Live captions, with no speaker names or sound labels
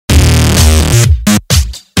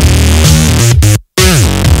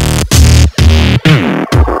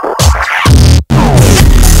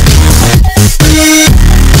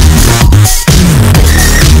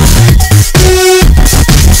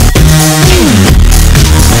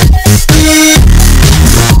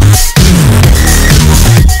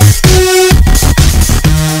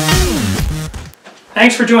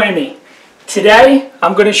Thanks for joining me. Today,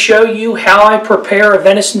 I'm going to show you how I prepare a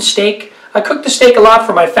venison steak. I cook the steak a lot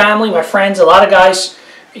for my family, my friends, a lot of guys.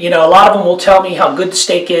 A lot of them will tell me how good the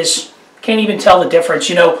steak is. Can't even tell the difference.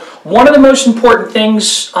 One of the most important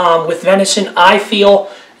things with venison, I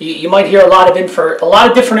feel, you might hear a lot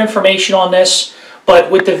of different information on this,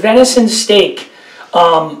 but with the venison steak,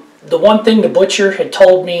 the one thing the butcher had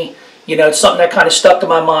told me, it's something that kind of stuck to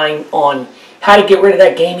my mind on how to get rid of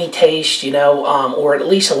that gamey taste, or at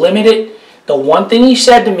least limit it. The one thing he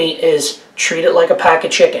said to me is treat it like a pack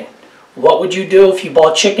of chicken. What would you do if you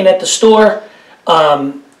bought chicken at the store?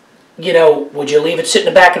 Would you leave it sit in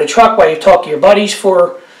the back of the truck while you talk to your buddies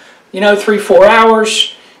for, 3-4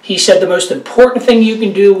 hours? He said the most important thing you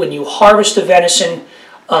can do when you harvest the venison,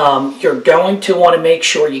 you're going to want to make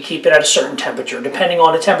sure you keep it at a certain temperature. Depending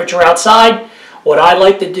on the temperature outside, what I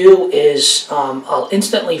like to do is I'll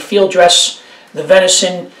instantly field dress the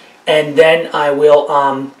venison, and then I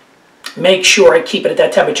will make sure I keep it at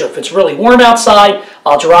that temperature. If it's really warm outside,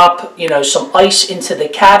 I'll drop some ice into the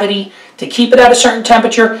cavity to keep it at a certain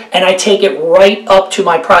temperature, and I take it right up to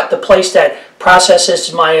the place that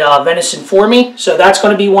processes my venison for me. So that's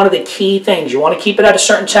going to be one of the key things. You want to keep it at a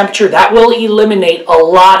certain temperature. That will eliminate a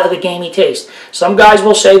lot of the gamey taste. Some guys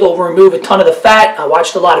will say they'll remove a ton of the fat. I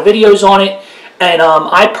watched a lot of videos on it, and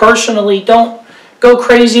I personally don't go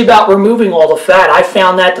crazy about removing all the fat. I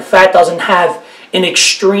found that the fat doesn't have an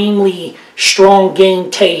extremely strong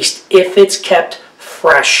game taste if it's kept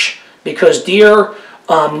fresh, because deer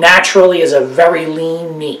naturally is a very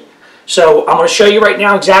lean meat. So I'm going to show you right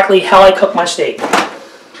now exactly how I cook my steak.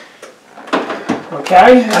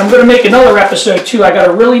 Okay, and I'm going to make another episode too. I got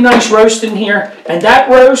a really nice roast in here, and that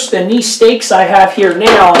roast and these steaks I have here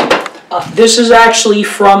now, this is actually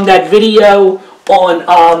from that video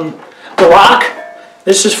on The Rock.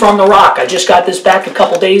 This is from The Rock. I just got this back a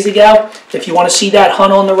couple days ago. If you want to see that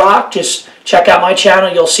hunt on The Rock, just check out my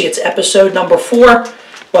channel. You'll see it's episode number 4.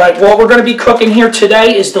 But what we're going to be cooking here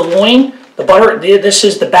today is the loin. The butter. This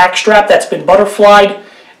is the back strap that's been butterflied,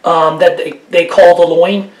 that they call the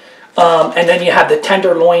loin. And then you have the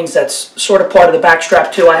tender loins that's sort of part of the back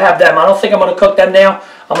strap too. I have them. I don't think I'm going to cook them now.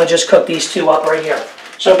 I'm going to just cook these two up right here.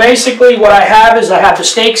 So basically what I have is I have the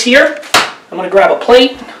steaks here. I'm going to grab a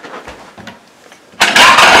plate.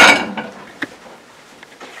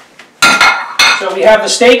 So we have the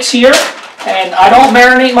steaks here, and I don't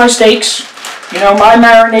marinate my steaks. My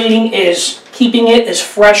marinating is keeping it as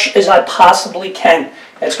fresh as I possibly can.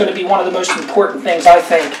 That's going to be one of the most important things, I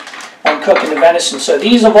think, when cooking the venison. So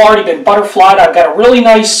these have already been butterflied. I've got a really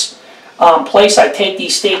nice place I take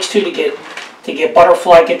these steaks to get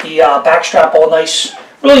butterfly, get the backstrap all nice,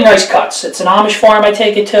 really nice cuts. It's an Amish farm I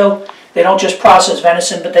take it to. They don't just process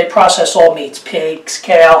venison, but they process all meats, pigs,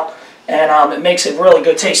 cow, and it makes a really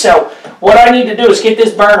good taste. So what I need to do is get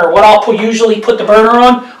this burner. What I'll usually put the burner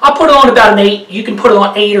on, I'll put it on about an 8. You can put it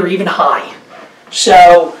on 8 or even high.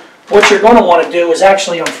 So what you're going to want to do is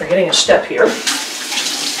actually, I'm forgetting a step here.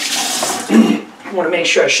 I want to make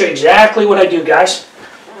sure I show you exactly what I do, guys.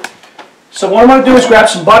 So what I'm going to do is grab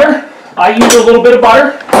some butter. I use a little bit of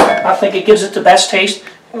butter. I think it gives it the best taste.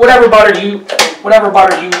 Whatever butter you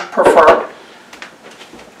prefer.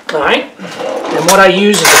 All right. And what I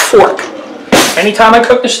use is a fork. Anytime I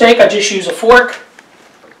cook the steak, I just use a fork.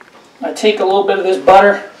 I take a little bit of this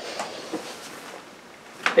butter.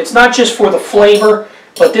 It's not just for the flavor,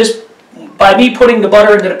 but by me putting the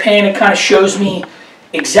butter into the pan, it kind of shows me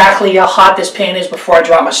exactly how hot this pan is before I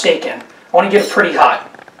drop my steak in. I want to get it pretty hot.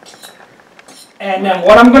 And then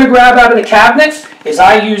what I'm going to grab out of the cabinet is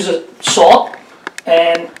I use salt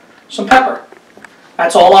and some pepper.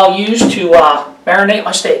 That's all I'll use to marinate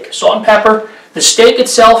my steak. Salt and pepper. The steak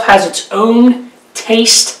itself has its own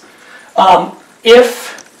taste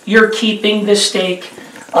if you're keeping this steak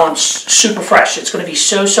super fresh. It's going to be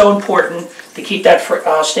so important to keep that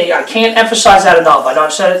steak. I can't emphasize that enough. I know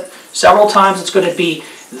I've said it several times. It's going to be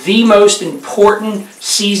the most important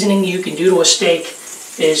seasoning you can do to a steak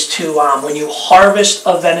is to, when you harvest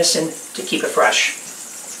a venison, to keep it fresh.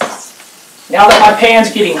 Now that my pan's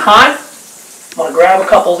getting hot, I'm going to grab a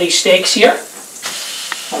couple of these steaks here.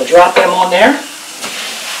 I'm going to drop them on there,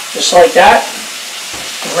 just like that.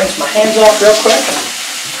 And rinse my hands off real quick.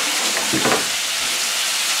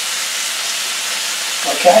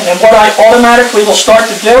 Okay, and then what I automatically will start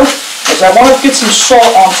to do is I want to get some salt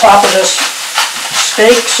on top of this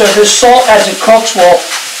steak, so this salt as it cooks will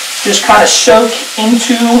just kind of soak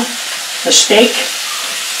into the steak,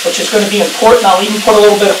 which is going to be important. I'll even put a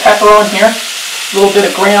little bit of pepper on here, a little bit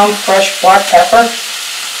of ground fresh black pepper.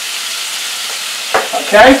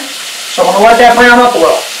 Okay, so I'm going to let that brown up a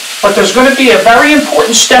little. But there's going to be a very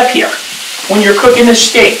important step here. when you're cooking the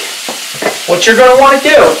steak. What you're going to want to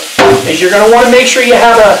do is you're going to want to make sure you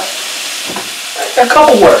have a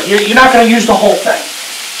cup of water. You're not going to use the whole thing.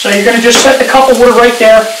 So you're going to just set the cup of water right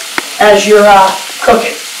there as you're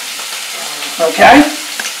cooking. Okay?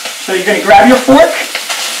 So you're going to grab your fork.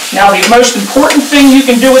 Now the most important thing you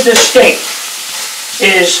can do with this steak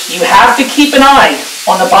is you have to keep an eye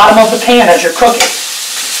on the bottom of the pan as you're cooking.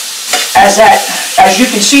 As you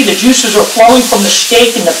can see, the juices are flowing from the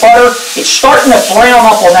steak and the butter. It's starting to brown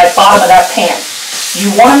up on that bottom of that pan.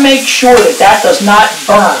 You want to make sure that that does not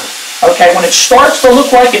burn. Okay, when it starts to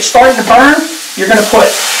look like it's starting to burn, you're going to put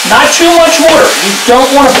not too much water. You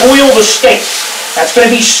don't want to boil the steak. That's going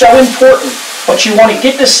to be so important. But you want to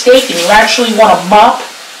get the steak and you actually want to mop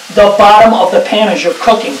the bottom of the pan as you're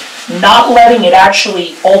cooking, not letting it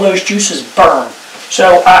actually, all those juices burn.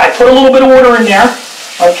 So I put a little bit of water in there.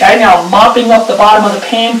 Okay, now I'm mopping up the bottom of the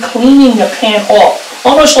pan, cleaning the pan off,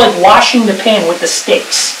 almost like washing the pan with the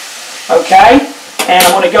steaks. Okay, and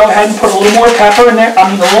I'm going to go ahead and put a little more pepper in there,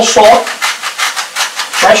 a little salt,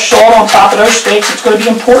 fresh salt on top of those steaks. It's going to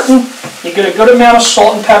be important you get a good amount of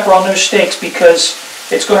salt and pepper on those steaks because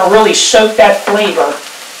it's going to really soak that flavor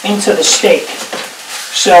into the steak.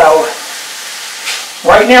 So,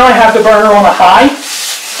 right now I have the burner on a high.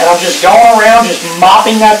 And I'm just going around, just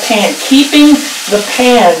mopping that pan, keeping the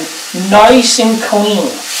pan nice and clean.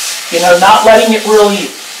 You know, not letting it really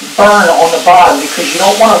burn on the bottom because you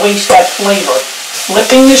don't want to waste that flavor.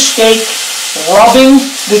 Flipping the steak, rubbing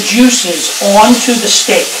the juices onto the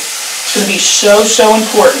steak. It's going to be so, so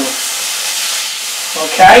important.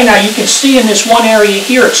 Okay, now you can see in this one area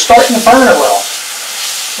here, it's starting to burn a little.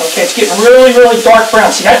 Okay, it's getting really, really dark brown.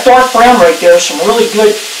 See that dark brown right there is some really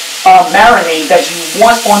good marinade that you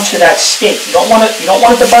want onto that steak. You don't want it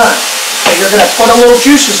to burn. So you're going to put a little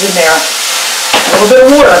juices in there, a little bit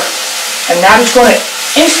of water, and that is going to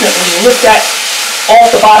instantly lift that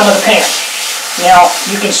off the bottom of the pan. Now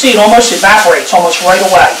you can see it almost evaporates almost right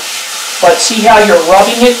away. But see how you're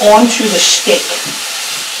rubbing it onto the steak.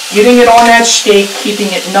 Getting it on that steak,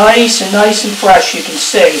 keeping it nice and fresh, you can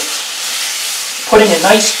see. Putting a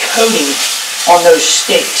nice coating on those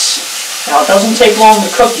steaks. Now, it doesn't take long to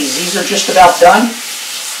cook these. These are just about done.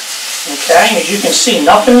 Okay, as you can see,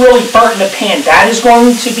 nothing really burnt in the pan. That is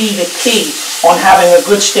going to be the key on having a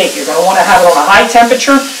good steak. You're going to want to have it on a high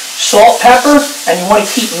temperature, salt, pepper, and you want to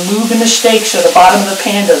keep moving the steak so the bottom of the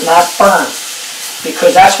pan does not burn.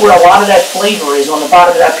 Because that's where a lot of that flavor is, on the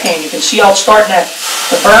bottom of that pan. You can see how it's starting to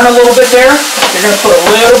burn a little bit there. You're going to put a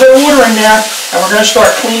little bit of water in there, and we're going to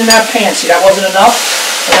start cleaning that pan. See, that wasn't enough.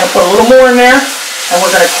 We're going to put a little more in there. And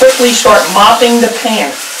we're going to quickly start mopping the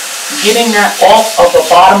pan, getting that off of the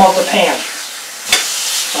bottom of the pan.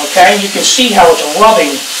 Okay, you can see how it's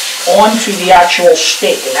rubbing onto the actual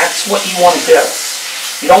steak, and that's what you want to do.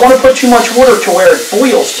 You don't want to put too much water to where it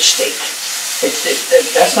boils the steak.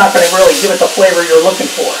 That's not going to really give it the flavor you're looking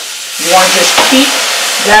for. You want to just keep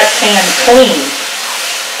that pan clean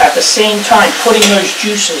at the same time putting those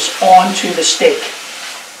juices onto the steak.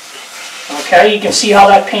 Okay, you can see how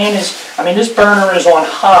that pan is, this burner is on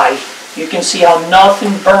high. You can see how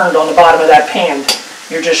nothing burned on the bottom of that pan.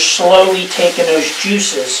 You're just slowly taking those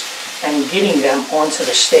juices and getting them onto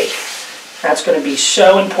the steak. That's going to be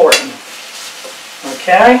so important.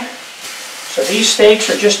 Okay, so these steaks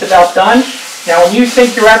are just about done. Now when you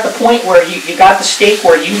think you're at the point where you got the steak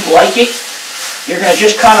where you like it, you're going to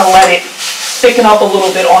just kind of let it thicken up a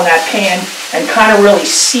little bit on that pan and kind of really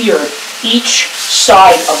sear each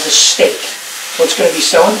side of the steak. What's going to be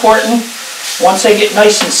so important, once they get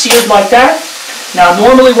nice and seared like that, now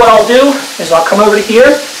normally what I'll do is I'll come over to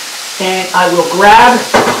here and I will grab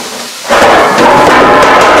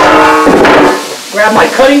my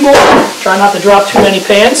cutting board, try not to drop too many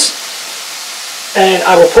pans, and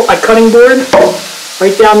I will put my cutting board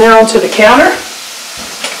right down there onto the counter.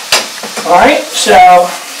 Alright, so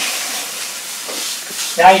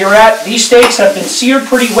now these steaks have been seared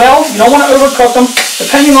pretty well. You don't want to overcook them,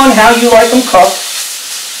 depending on how you like them cooked.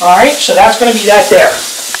 Alright, so that's going to be that there.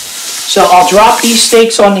 So I'll drop these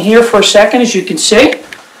steaks on here for a second, as you can see.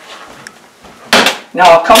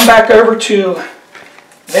 Now I'll come back over to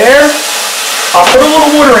there. I'll put a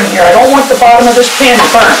little water in here. I don't want the bottom of this pan to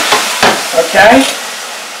burn. Okay?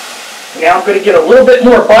 Now I'm going to get a little bit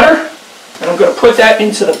more butter, and I'm going to put that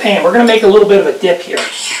into the pan. We're going to make a little bit of a dip here.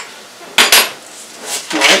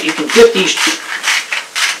 Alright, you can dip this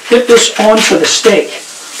onto the steak.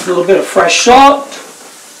 A little bit of fresh salt,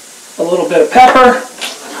 a little bit of pepper.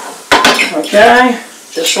 Okay,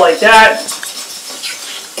 just like that.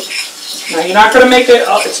 Now you're not going to make it,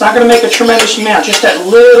 it's not going to make a tremendous amount. Just that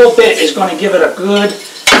little bit is going to give it a good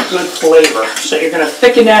flavor. So you're going to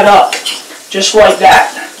thicken that up. just like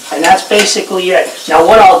that. And that's basically it. Now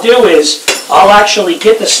what I'll do is, I'll actually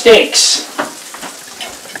get the steaks,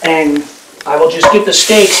 and I will just get the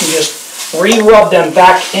steaks and just re-rub them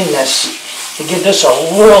back in this to give this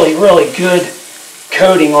a really, really good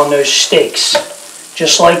coating on those steaks.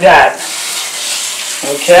 Just like that.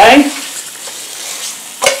 Okay?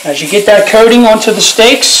 As you get that coating onto the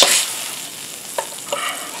steaks,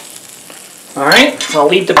 alright, I'll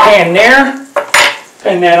leave the pan there,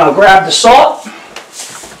 and then I'll grab the salt.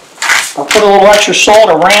 I'll put a little extra salt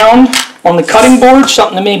around on the cutting board,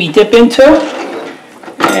 something to maybe dip into.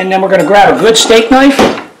 And then we're going to grab a good steak knife.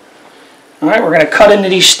 Alright, we're going to cut into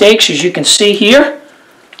these steaks, as you can see here.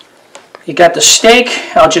 You got the steak,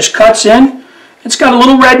 how it just cuts in. It's got a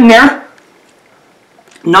little red in there.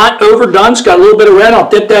 Not overdone, it's got a little bit of red. I'll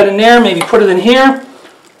dip that in there, maybe put it in here.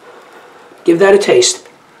 Give that a taste.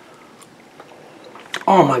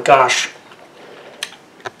 Oh my gosh.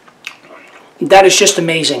 That is just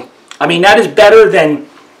amazing. I mean, that is better than,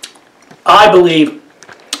 I believe,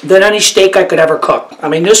 than any steak I could ever cook. I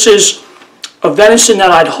mean, this is a venison that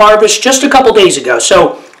I'd harvest just a couple days ago.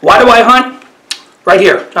 So, why do I hunt? Right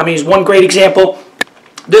here. I mean, it's one great example.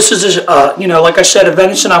 This is, you know, like I said, a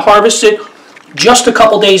venison I harvested just a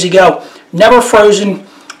couple days ago. Never frozen.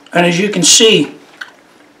 And as you can see,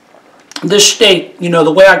 this steak, you know,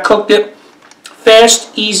 the way I cooked it,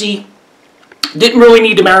 fast, easy, didn't really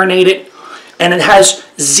need to marinate it, and it has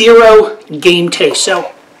zero game taste.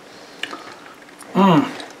 So,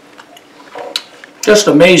 just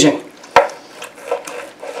amazing.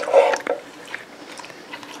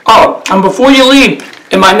 Oh, and before you leave,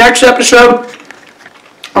 in my next episode,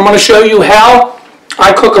 I'm going to show you how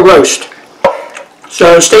I cook a roast.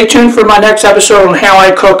 So stay tuned for my next episode on how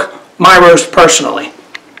I cook my roast personally.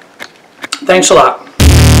 Thanks a lot.